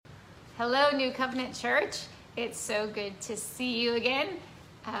Hello, New Covenant Church. It's so good to see you again.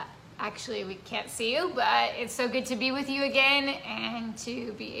 Actually, we can't see you, but it's so good to be with you again and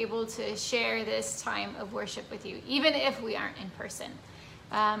to be able to share this time of worship with you, even if we aren't in person.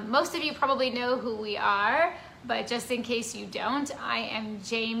 Most of you probably know who we are, but just in case you don't, I am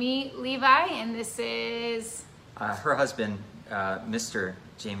Jamie Levi, and this is... her husband, Mr.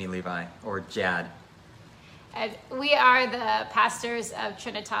 Jamie Levi, or Jad. We are the pastors of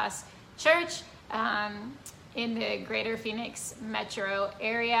Trinitas Church in the greater Phoenix metro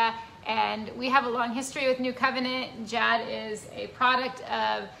area, and we have a long history with New Covenant. Jad is a product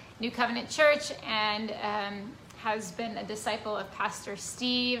of New Covenant Church and has been a disciple of Pastor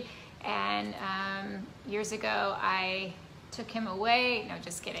Steve, and years ago I took him away. No,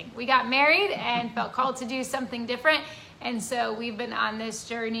 just kidding. We got married and felt called to do something different. And so we've been on this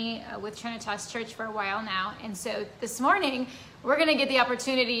journey with Trinitas Church for a while now. And so this morning, we're going to get the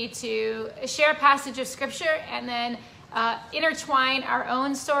opportunity to share a passage of scripture and then intertwine our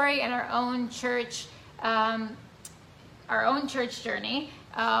own story and our own church journey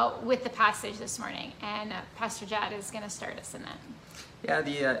with the passage this morning. And Pastor Jad is going to start us in that.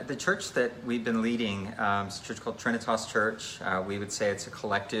 Yeah, the church that we've been leading is a church called Trinitas Church. We would say it's a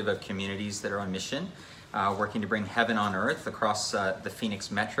collective of communities that are on mission, working to bring heaven on earth across the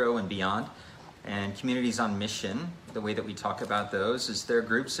Phoenix metro and beyond. And communities on mission, the way that we talk about those is they're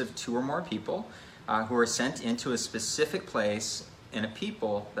groups of 2 or more people who are sent into a specific place and a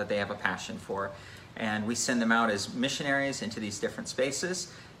people that they have a passion for. And we send them out as missionaries into these different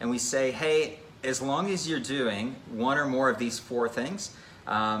spaces. And we say, hey, as long as you're doing one or more of these 4 things,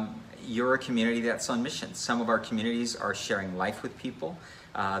 you're a community that's on mission. Some of our communities are sharing life with people.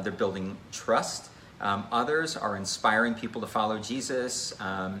 They're building trust. Others are inspiring people to follow Jesus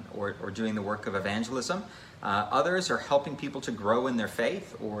or doing the work of evangelism. Others are helping people to grow in their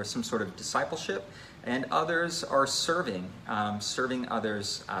faith or some sort of discipleship. And others are serving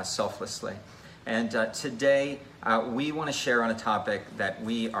others selflessly. And today, we want to share on a topic that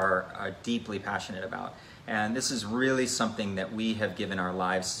we are deeply passionate about. And this is really something that we have given our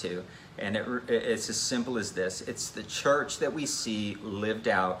lives to. And it's as simple as this. It's the church that we see lived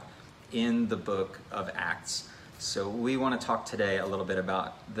out in the book of Acts. So we want to talk today a little bit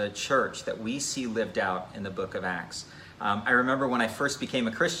about the church that we see lived out in the book of Acts. I remember when I first became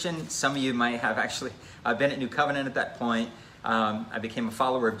a Christian, some of you might have actually been at New Covenant at that point. I became a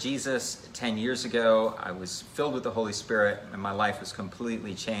follower of Jesus 10 years ago. I was filled with the Holy Spirit and my life was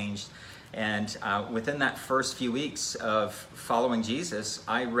completely changed. And within that first few weeks of following Jesus,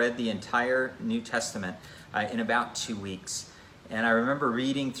 I read the entire New Testament in about 2 weeks. And I remember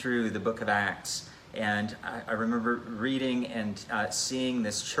reading through the book of Acts, and I remember reading and seeing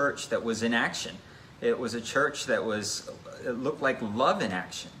this church that was in action. It was a church that it looked like love in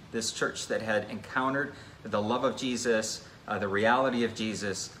action. This church that had encountered the love of Jesus, the reality of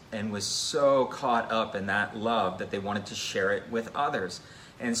Jesus, and was so caught up in that love that they wanted to share it with others.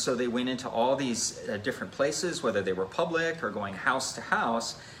 And so they went into all these different places, whether they were public or going house to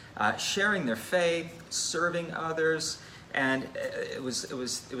house, sharing their faith, serving others. And it was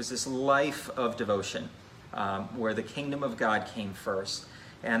this life of devotion where the kingdom of God came first.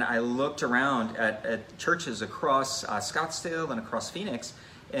 And I looked around at churches across Scottsdale and across Phoenix,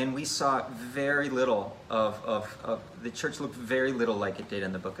 and we saw very little of the church looked very little like it did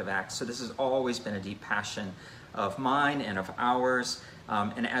in the book of Acts. So this has always been a deep passion of mine and of ours.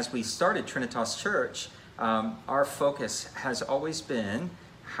 And as we started Trinitas Church, our focus has always been,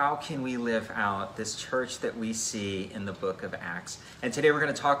 how can we live out this church that we see in the book of Acts? And today we're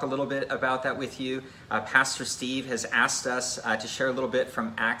going to talk a little bit about that with you. Pastor Steve has asked us to share a little bit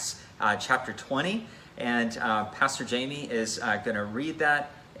from Acts chapter 20. And Pastor Jamie is going to read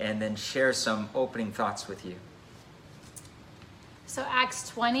that and then share some opening thoughts with you. So Acts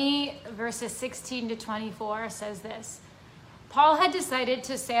 20, verses 16 to 24 says this. Paul had decided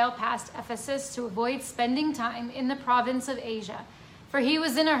to sail past Ephesus to avoid spending time in the province of Asia, for he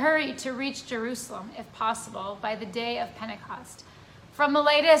was in a hurry to reach Jerusalem, if possible, by the day of Pentecost. From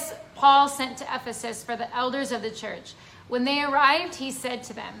Miletus, Paul sent to Ephesus for the elders of the church. When they arrived, he said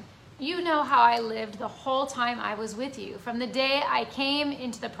to them, "You know how I lived the whole time I was with you, from the day I came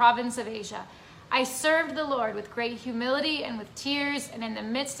into the province of Asia. I served the Lord with great humility and with tears, and in the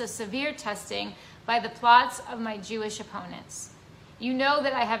midst of severe testing by the plots of my Jewish opponents. You know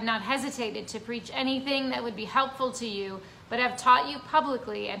that I have not hesitated to preach anything that would be helpful to you, but have taught you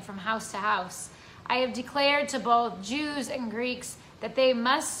publicly and from house to house. I have declared to both Jews and Greeks that they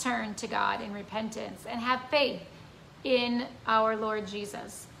must turn to God in repentance and have faith in our Lord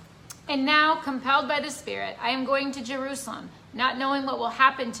Jesus. And now, compelled by the Spirit, I am going to Jerusalem, not knowing what will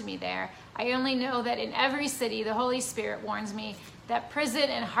happen to me there. I only know that in every city, the Holy Spirit warns me that prison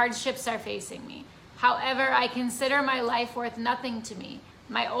and hardships are facing me. However, I consider my life worth nothing to me.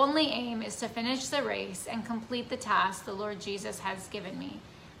 My only aim is to finish the race and complete the task the Lord Jesus has given me,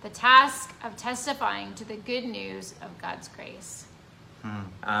 the task of testifying to the good news of God's grace.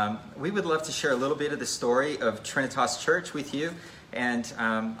 We would love to share a little bit of the story of Trinitas Church with you. And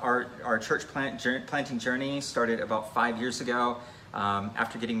our church planting journey started about 5 years ago.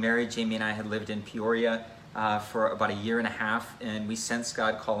 After getting married, Jamie and I had lived in Peoria for about a year and a half, and we sensed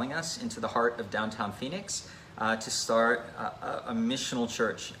God calling us into the heart of downtown Phoenix to start a missional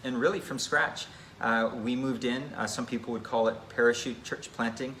church, and really from scratch. We moved in. Some people would call it parachute church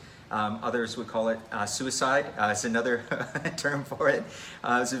planting. Others would call it suicide. It's another term for it. It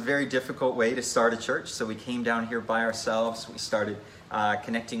was a very difficult way to start a church. So we came down here by ourselves. We started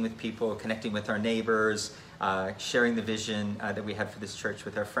connecting with people, connecting with our neighbors, sharing the vision that we had for this church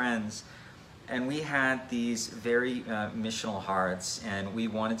with our friends. And we had these very missional hearts, and we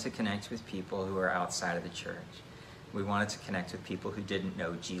wanted to connect with people who are outside of the church. We wanted to connect with people who didn't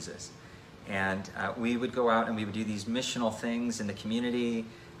know Jesus. And we would go out and we would do these missional things in the community,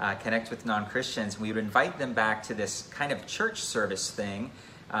 connect with non-Christians. We would invite them back to this kind of church service thing,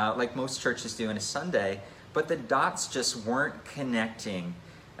 like most churches do on a Sunday, but the dots just weren't connecting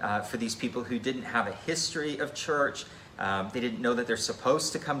for these people who didn't have a history of church. They didn't know that they're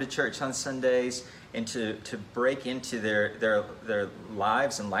supposed to come to church on Sundays, and to break into their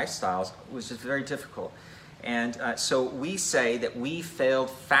lives and lifestyles was just very difficult. And so we say that we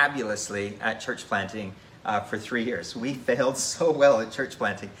failed fabulously at church planting for 3 years. We failed so well at church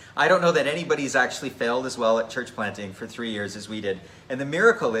planting. I don't know that anybody's actually failed as well at church planting for 3 years as we did. And the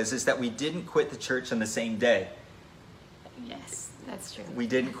miracle is that we didn't quit the church on the same day. Yes, that's true. We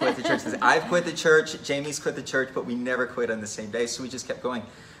didn't quit the church. I've quit the church, Jamie's quit the church, but we never quit on the same day, so we just kept going.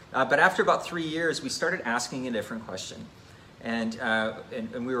 But after about 3 years, we started asking a different question. And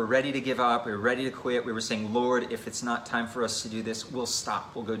we were ready to give up. We were ready to quit. We were saying, Lord, if it's not time for us to do this, we'll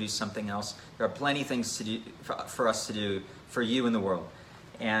stop. We'll go do something else. There are plenty of things to do for us to do for you in the world.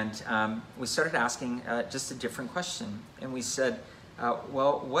 And we started asking just a different question. And we said,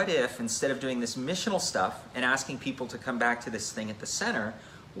 well, what if instead of doing this missional stuff and asking people to come back to this thing at the center,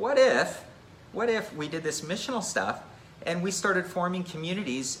 what if we did this missional stuff and we started forming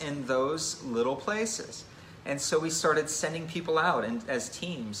communities in those little places? And so we started sending people out as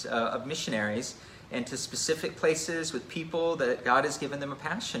teams of missionaries into specific places with people that God has given them a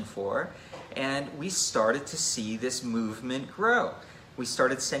passion for. And we started to see this movement grow. We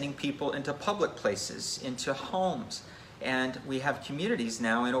started sending people into public places, into homes. And we have communities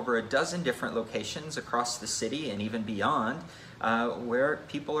now in over a dozen different locations across the city and even beyond where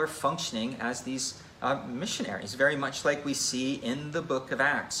people are functioning as these missionaries, very much like we see in the book of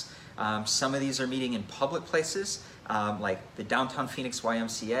Acts. Some of these are meeting in public places, like the downtown Phoenix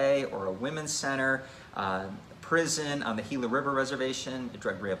YMCA or a women's center, prison on the Gila River Reservation, a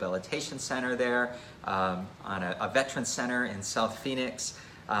drug rehabilitation center there, on a veteran center in South Phoenix,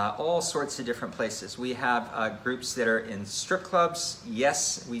 all sorts of different places. We have groups that are in strip clubs.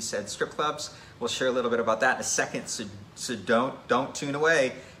 Yes, we said strip clubs. We'll share a little bit about that in a second, so don't tune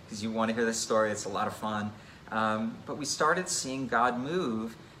away because you want to hear this story. It's a lot of fun. But we started seeing God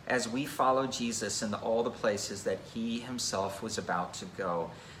move as we follow Jesus into all the places that he himself was about to go.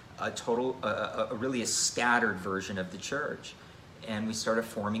 Really a scattered version of the church. And we started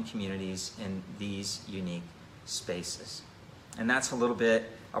forming communities in these unique spaces. And that's a little bit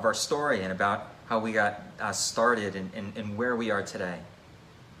of our story and about how we got started and where we are today.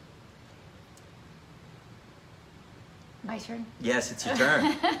 My turn? Yes, it's your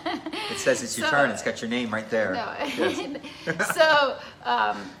turn. It says it's your turn. It's got your name right there. No. Yes. So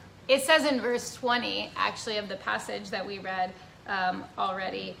it says in verse 20, actually, of the passage that we read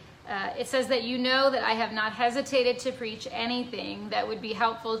already, it says that you know that I have not hesitated to preach anything that would be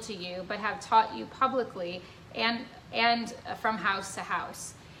helpful to you, but have taught you publicly and from house to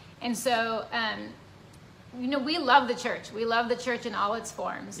house. And so, we love the church. We love the church in all its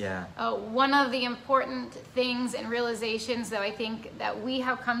forms. Yeah. One of the important things and realizations that I think that we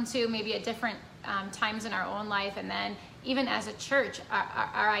have come to maybe at different times in our own life, and then even as a church,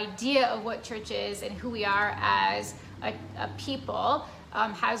 our idea of what church is and who we are as a people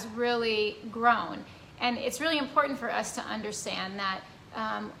has really grown. And it's really important for us to understand that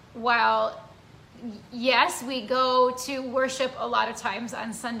while yes, we go to worship a lot of times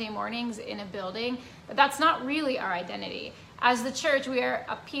on Sunday mornings in a building, but that's not really our identity. As the church, we are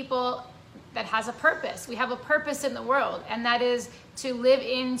a people that has a purpose. We have a purpose in the world, and that is to live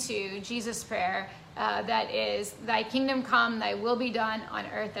into Jesus' prayer that is, thy kingdom come, thy will be done on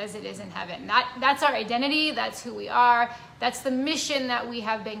earth as it is in heaven. That's our identity. That's who we are. That's the mission that we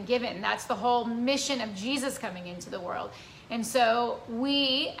have been given. That's the whole mission of Jesus coming into the world. And so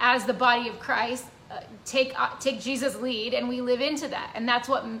we, as the body of Christ, take Jesus' lead, and we live into that. And that's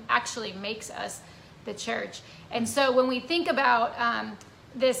what actually makes us the church. And so when we think about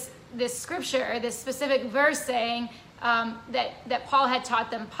this scripture, this specific verse saying that Paul had taught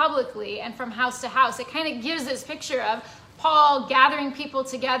them publicly and from house to house, it kind of gives this picture of Paul gathering people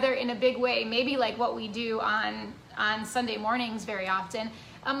together in a big way, maybe like what we do on Sunday mornings very often,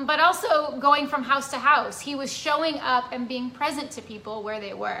 but also going from house to house. He was showing up and being present to people where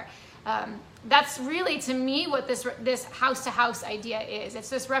they were. That's really, to me, what this house to house idea is. It's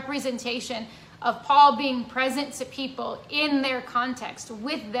this representation of Paul being present to people in their context,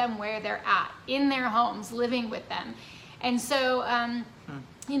 with them where they're at, in their homes, living with them. And so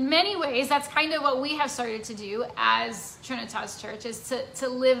in many ways, that's kind of what we have started to do as Trinitas Church, is to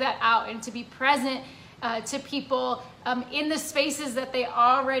live that out and to be present to people in the spaces that they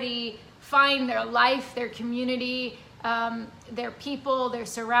already find their life, their community, their people, their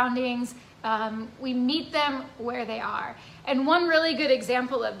surroundings. We meet them where they are. And one really good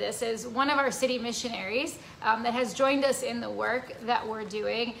example of this is one of our city missionaries that has joined us in the work that we're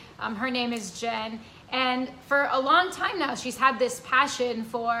doing. Her name is Jen. And for a long time now, she's had this passion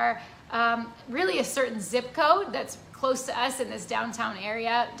for really a certain zip code that's close to us in this downtown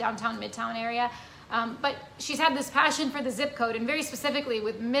Midtown area. But she's had this passion for the zip code, and very specifically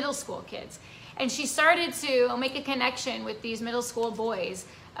with middle school kids. And she started to make a connection with these middle school boys,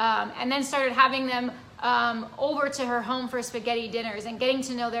 and then started having them over to her home for spaghetti dinners and getting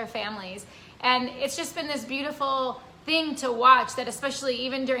to know their families. And it's just been this beautiful thing to watch, that especially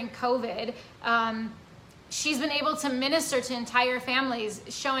even during COVID, she's been able to minister to entire families,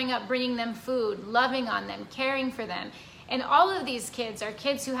 showing up, bringing them food, loving on them, caring for them. And all of these kids are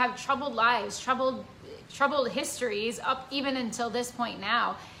kids who have troubled lives, troubled histories up even until this point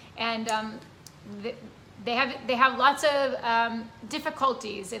now. And they have lots of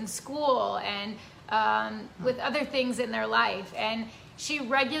difficulties in school and with other things in their life. And she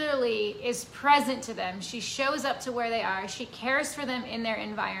regularly is present to them. She shows up to where they are. She cares for them in their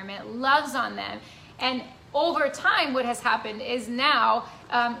environment, loves on them. And over time, what has happened is now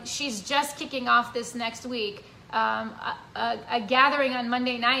she's just kicking off this next week a gathering on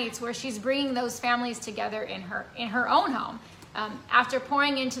Monday nights where she's bringing those families together in her own home. After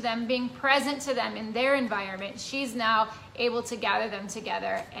pouring into them, being present to them in their environment, she's now able to gather them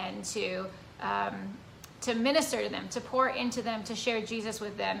together and to minister to them, to pour into them, to share Jesus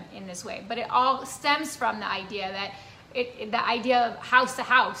with them in this way. But it all stems from the idea that the idea of house to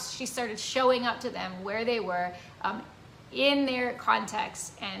house. She started showing up to them where they were in their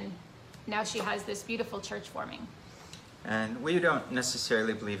context, and now she has this beautiful church forming. And we don't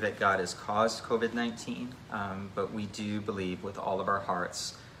necessarily believe that God has caused COVID-19, but we do believe with all of our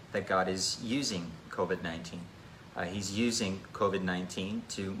hearts that God is using COVID-19. He's using COVID-19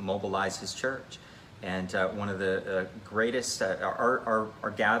 to mobilize his church. And one of the greatest,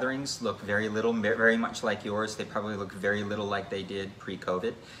 our gatherings look very much like yours. They probably look very little like they did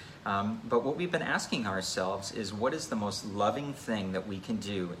pre-COVID. But what we've been asking ourselves is, what is the most loving thing that we can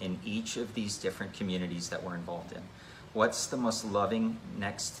do in each of these different communities that we're involved in? What's the most loving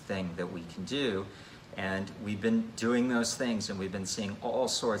next thing that we can do? And we've been doing those things, and we've been seeing all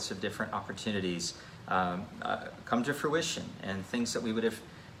sorts of different opportunities come to fruition, and things that we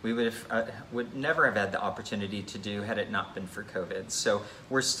would never have had the opportunity to do had it not been for COVID. So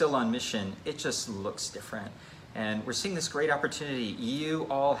we're still on mission. It just looks different. And we're seeing this great opportunity. You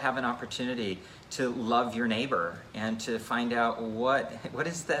all have an opportunity to love your neighbor and to find out what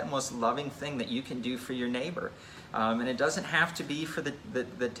is that most loving thing that you can do for your neighbor. And it doesn't have to be for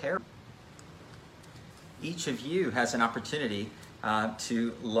the terror. Each of you has an opportunity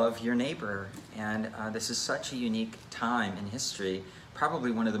to love your neighbor. And this is such a unique time in history,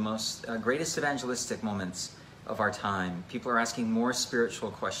 probably one of the most greatest evangelistic moments of our time. People are asking more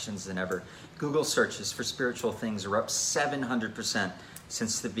spiritual questions than ever. Google searches for spiritual things are up 700%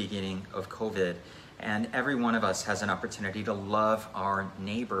 since the beginning of COVID. And every one of us has an opportunity to love our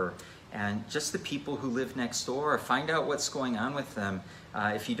neighbor and just the people who live next door. Find out what's going on with them.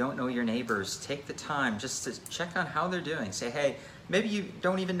 If you don't know your neighbors, take the time just to check on how they're doing. Say, hey, maybe you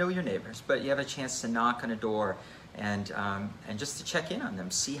don't even know your neighbors, but you have a chance to knock on a door and just to check in on them.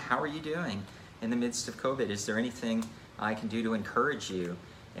 See, how are you doing in the midst of COVID? Is there anything I can do to encourage you?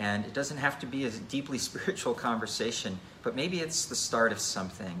 And it doesn't have to be a deeply spiritual conversation, but maybe it's the start of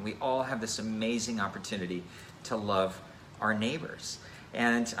something. We all have this amazing opportunity to love our neighbors.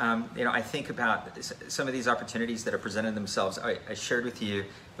 And I think about some of these opportunities that are presented themselves. I shared with you,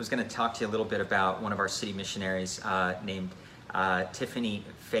 I was going to talk to you a little bit about one of our city missionaries named Tiffany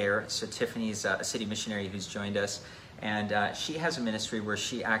Fair. So Tiffany's a city missionary who's joined us, and she has a ministry where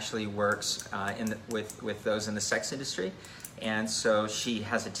she actually works with those in the sex industry. And so she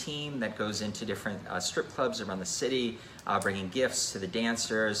has a team that goes into different strip clubs around the city, bringing gifts to the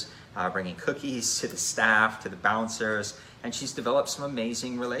dancers, bringing cookies to the staff, to the bouncers. And she's developed some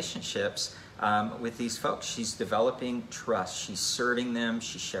amazing relationships with these folks. She's developing trust. She's serving them.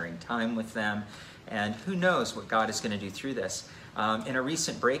 She's sharing time with them. And who knows what God is going to do through this. In a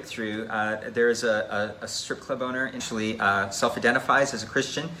recent breakthrough, there's a strip club owner, actually self-identifies as a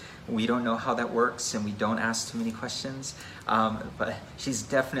Christian. We don't know how that works, and we don't ask too many questions. But she's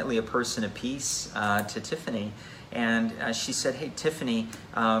definitely a person of peace to Tiffany. And she said, hey, Tiffany,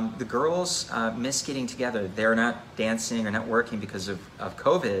 the girls miss getting together. They're not dancing or not working because of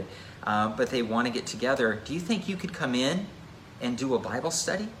COVID, but they want to get together. Do you think you could come in and do a Bible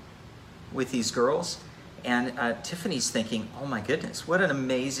study with these girls? And Tiffany's thinking, oh my goodness, what an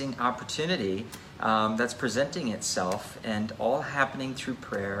amazing opportunity that's presenting itself, and all happening through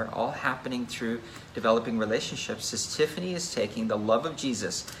prayer, all happening through developing relationships, as Tiffany is taking the love of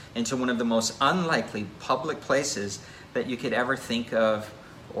Jesus into one of the most unlikely public places that you could ever think of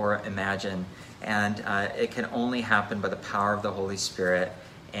or imagine. And it can only happen by the power of the Holy Spirit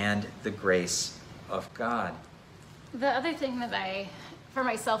and the grace of God. The other thing that I, for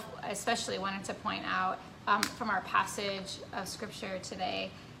myself especially, wanted to point out from our passage of scripture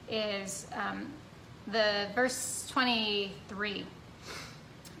today is the verse 23,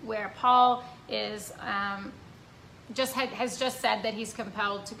 where Paul is has just said that he's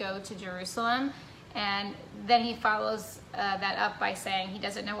compelled to go to Jerusalem, and then he follows that up by saying he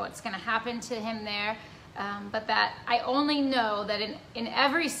doesn't know what's going to happen to him there, but that I only know that in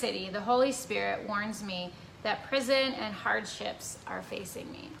every city the Holy Spirit warns me that prison and hardships are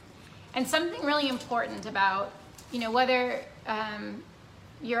facing me. And something really important about, whether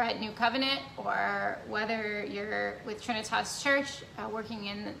you're at New Covenant or whether you're with Trinitas Church, working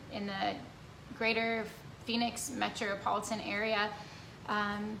in the greater Phoenix metropolitan area,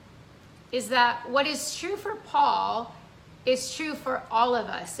 is that what is true for Paul is true for all of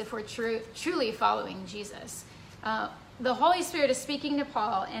us if we're truly following Jesus. The Holy Spirit is speaking to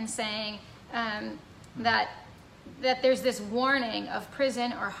Paul and saying that there's this warning of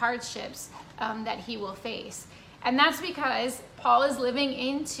prison or hardships that he will face. And that's because Paul is living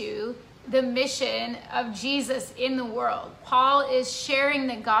into the mission of Jesus in the world. Paul is sharing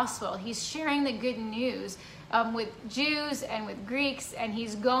the gospel. He's sharing the good news with Jews and with Greeks, and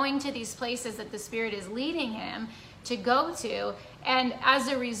he's going to these places that the Spirit is leading him to go to. And as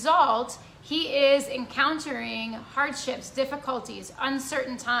a result, he is encountering hardships, difficulties,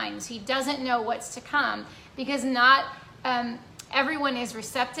 uncertain times. He doesn't know what's to come because not everyone is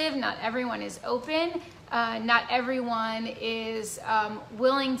receptive, not everyone is open, not everyone is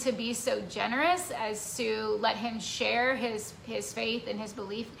willing to be so generous as to let him share his faith and his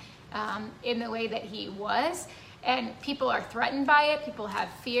belief in the way that he was. And people are threatened by it. People have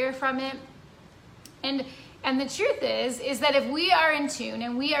fear from it. And the truth is that if we are in tune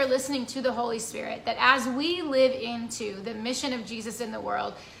and we are listening to the Holy Spirit, that as we live into the mission of Jesus in the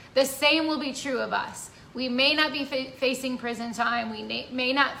world, the same will be true of us. We may not be facing prison time. We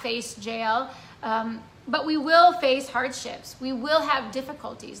may not face jail, but we will face hardships. We will have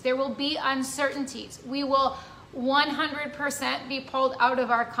difficulties. There will be uncertainties. We will 100% be pulled out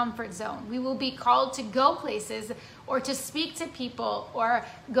of our comfort zone. We will be called to go places or to speak to people or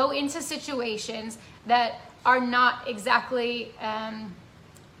go into situations that are not exactly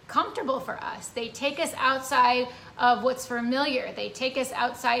comfortable for us. They take us outside of what's familiar. They take us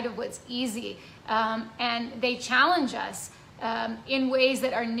outside of what's easy. And they challenge us in ways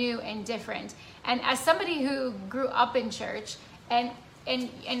that are new and different. And as somebody who grew up in church and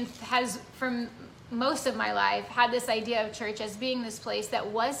has, from most of my life, had this idea of church as being this place that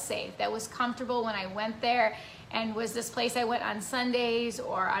was safe, that was comfortable when I went there, and was this place I went on Sundays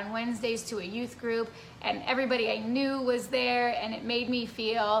or on Wednesdays to a youth group, and everybody I knew was there, and it made me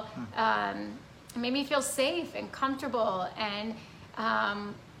feel safe and comfortable, and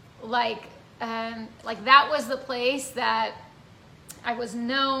like that was the place that I was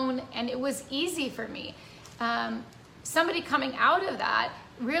known, and it was easy for me. Somebody coming out of that,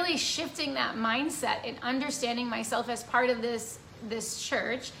 really shifting that mindset and understanding myself as part of this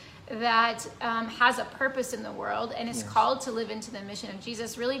church that has a purpose in the world and is called to live into the mission of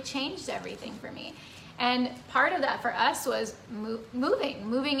Jesus, really changed everything for me. And part of that for us was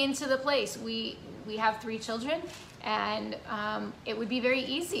moving into the place. We have 3 children, and it would be very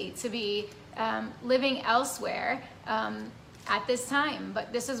easy to be living elsewhere at this time.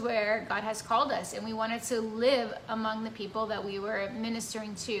 But this is where God has called us, and we wanted to live among the people that we were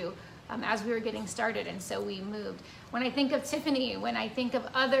ministering to as we were getting started, and so we moved. When I think of Tiffany, when I think of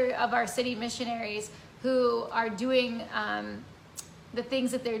other of our city missionaries who are doing the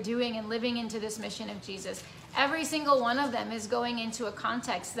things that they're doing and living into this mission of Jesus, every single one of them is going into a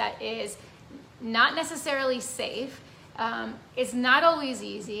context that is not necessarily safe. It's not always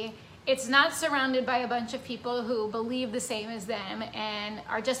easy. It's not surrounded by a bunch of people who believe the same as them and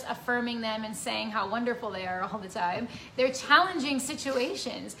are just affirming them and saying how wonderful they are all the time. They're challenging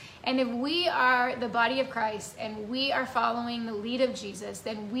situations. And if we are the body of Christ and we are following the lead of Jesus,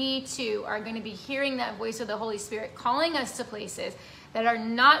 then we too are going to be hearing that voice of the Holy Spirit calling us to places that are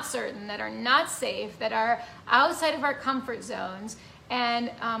not certain, that are not safe, that are outside of our comfort zones,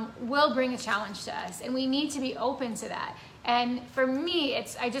 and will bring a challenge to us. And we need to be open to that. And for me,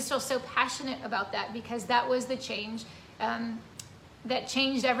 I just feel so passionate about that, because that was the change that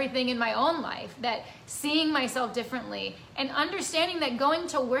changed everything in my own life, that seeing myself differently and understanding that going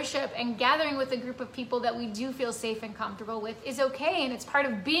to worship and gathering with a group of people that we do feel safe and comfortable with is okay, and it's part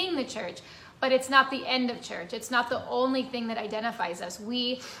of being the church, but it's not the end of church. It's not the only thing that identifies us.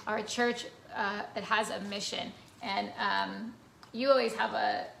 We are a church that has a mission. And you always have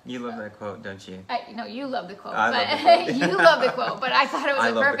You love that quote, don't you? No, you love the quote. I but love the quote. You love the quote, but I thought it was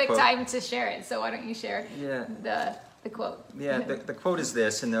a love the perfect quote. time to share it. So why don't you share Yeah. the quote? Yeah, the quote is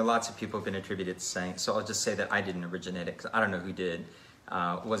this, and there are lots of people who have been attributed to saying, so I'll just say that I didn't originate it, because I don't know who did.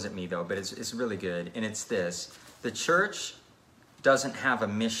 It wasn't me, though, but it's really good. And it's this: the church doesn't have a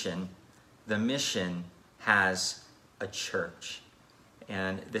mission. The mission has a church.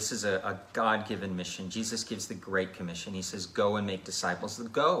 And this is a God-given mission. Jesus gives the Great Commission. He says, go and make disciples.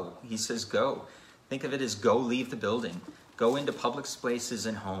 Go. He says, go. Think of it as go leave the building. Go into public spaces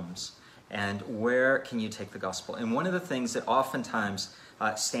and homes. And where can you take the gospel? And one of the things that oftentimes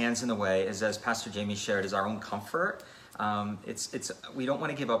stands in the way is, as Pastor Jamie shared, is our own comfort. We don't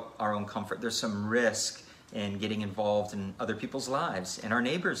want to give up our own comfort. There's some risk in getting involved in other people's lives, in our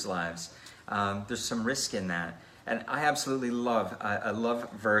neighbors' lives. There's some risk in that. And I absolutely love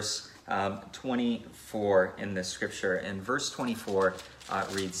verse 24 in the scripture. And verse 24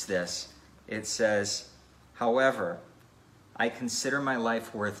 reads this. It says, however, I consider my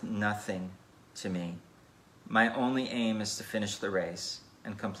life worth nothing to me. My only aim is to finish the race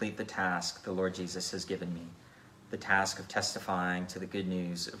and complete the task the Lord Jesus has given me, the task of testifying to the good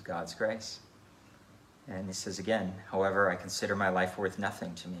news of God's grace. And he says again, however, I consider my life worth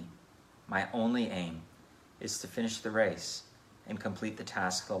nothing to me. My only aim is to finish the race and complete the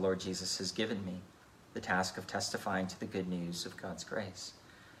task the Lord Jesus has given me, the task of testifying to the good news of God's grace.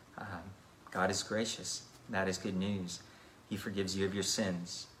 God is gracious. That is good news. He forgives you of your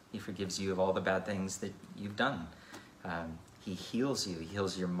sins. He forgives you of all the bad things that you've done. He heals you. He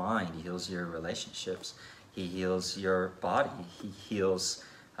heals your mind. He heals your relationships. He heals your body. He heals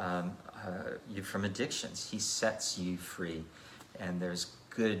you from addictions. He sets you free. And there's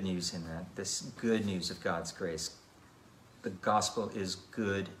good news in that, this good news of God's grace. The gospel is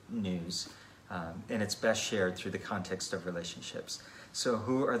good news, and it's best shared through the context of relationships. So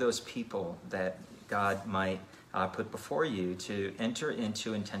who are those people that God might put before you to enter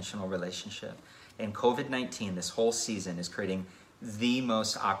into intentional relationship? And COVID-19, this whole season, is creating the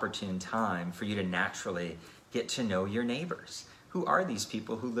most opportune time for you to naturally get to know your neighbors. Who are these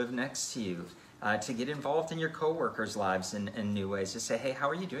people who live next to you? To get involved in your coworkers' lives in new ways, to say, hey, how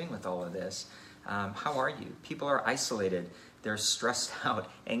are you doing with all of this? How are you? People are isolated. They're stressed out.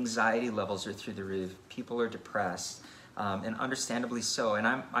 Anxiety levels are through the roof. People are depressed, and understandably so. And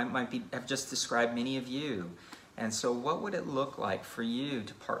I might have just described many of you. And so what would it look like for you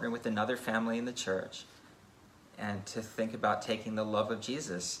to partner with another family in the church and to think about taking the love of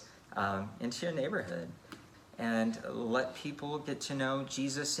Jesus into your neighborhood and let people get to know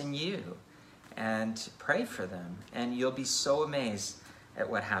Jesus in you? And pray for them, and you'll be so amazed at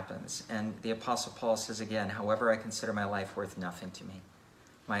what happens. And the Apostle Paul says again, however, I consider my life worth nothing to me.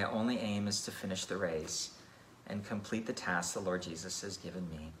 My only aim is to finish the race and complete the task the Lord Jesus has given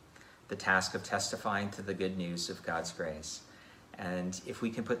me, the task of testifying to the good news of God's grace. And if we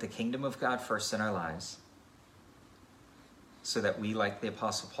can put the kingdom of God first in our lives, so that we, like the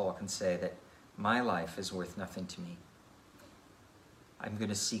Apostle Paul, can say that my life is worth nothing to me. I'm going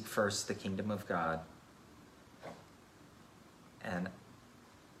to seek first the kingdom of God. And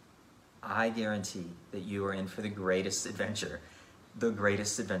I guarantee that you are in for the greatest adventure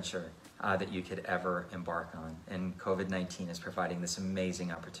that you could ever embark on. And COVID-19 is providing this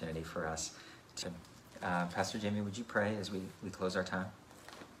amazing opportunity for us. Pastor Jamie, would you pray as we close our time?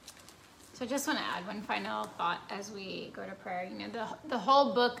 So I just want to add one final thought as we go to prayer. You know, the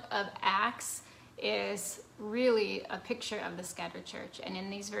whole book of Acts is really a picture of the scattered church. And in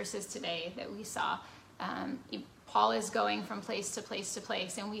these verses today that we saw, Paul is going from place to place to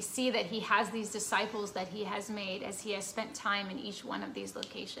place. And we see that he has these disciples that he has made as he has spent time in each one of these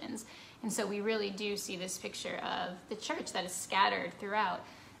locations. And so we really do see this picture of the church that is scattered throughout.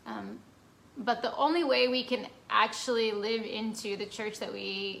 But the only way we can actually live into the church that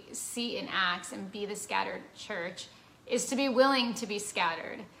we see in Acts and be the scattered church is to be willing to be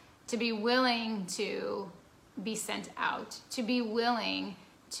scattered, to be willing to be sent out, to be willing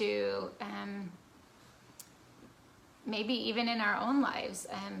to maybe even in our own lives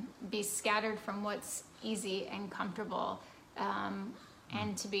be scattered from what's easy and comfortable,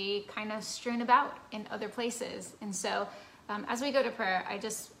 and to be kind of strewn about in other places. And so as we go to prayer, I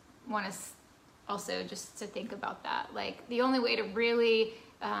just want us also just to think about that. Like, the only way to really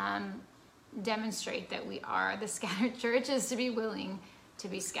demonstrate that we are the scattered church is to be willing to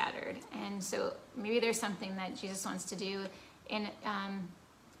be scattered. And so maybe there's something that Jesus wants to do in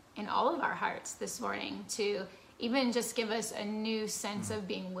all of our hearts this morning, to even just give us a new sense of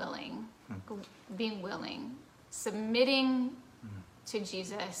being willing, submitting to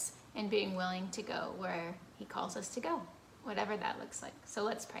Jesus, and being willing to go where he calls us to go, whatever that looks like. So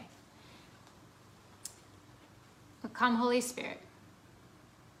let's pray. Come, Holy Spirit.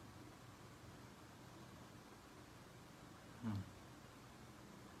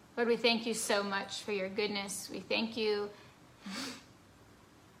 Lord, we thank you so much for your goodness. We thank you.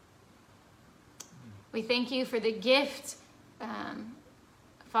 We thank you for the gift,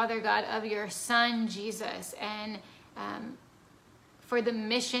 Father God, of your Son, Jesus, and for the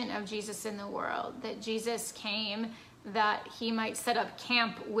mission of Jesus in the world, that Jesus came that he might set up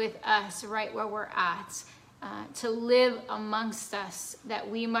camp with us right where we're at, to live amongst us, that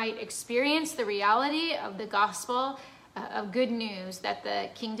we might experience the reality of the gospel of good news, that the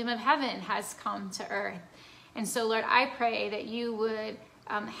kingdom of heaven has come to earth. And so, Lord, I pray that you would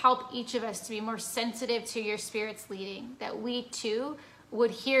help each of us to be more sensitive to your Spirit's leading, that we too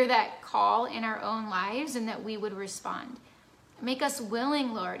would hear that call in our own lives and that we would respond. Make us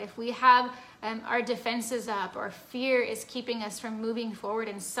willing, Lord, if we have our defenses up, or fear is keeping us from moving forward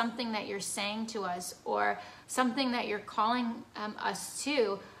in something that you're saying to us, or something that you're calling us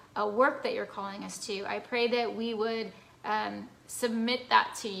to, a work that you're calling us to. I pray that we would submit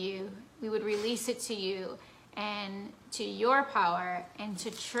that to you. We would release it to you and to your power, and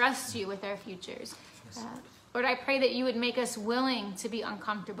to trust you with our futures. Yes. Lord, I pray that you would make us willing to be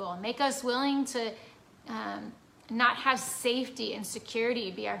uncomfortable, make us willing to not have safety and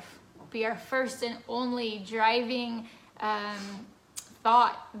security be our first and only driving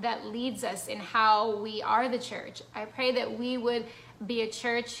thought that leads us in how we are the church. I pray that we would be a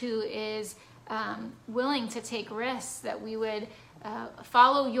church who is willing to take risks, that we would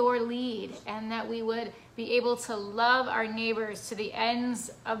follow your lead, and that we would be able to love our neighbors to the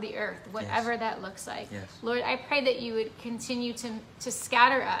ends of the earth, whatever that looks like. Yes. Lord, I pray that you would continue to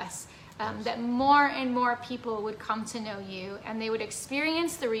scatter us, that more and more people would come to know you, and they would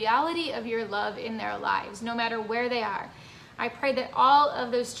experience the reality of your love in their lives, no matter where they are. I pray that all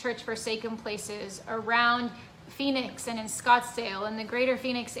of those church forsaken places around Phoenix and in Scottsdale and the greater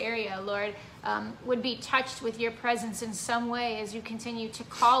Phoenix area, Lord, would be touched with your presence in some way as you continue to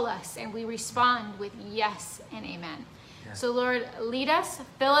call us, and we respond with yes and amen. Yeah. So Lord, lead us,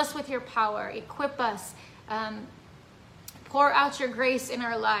 fill us with your power, equip us, pour out your grace in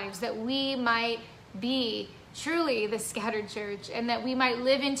our lives, that we might be truly the scattered church, and that we might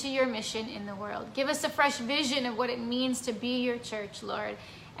live into your mission in the world. Give us a fresh vision of what it means to be your church, Lord.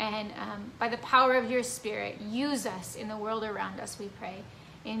 And by the power of your Spirit, use us in the world around us, we pray.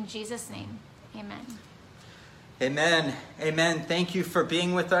 In Jesus' name, amen. Amen. Amen. Thank you for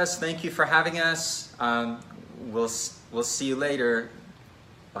being with us. Thank you for having us. We'll see you later.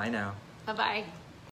 Bye now. Bye-bye.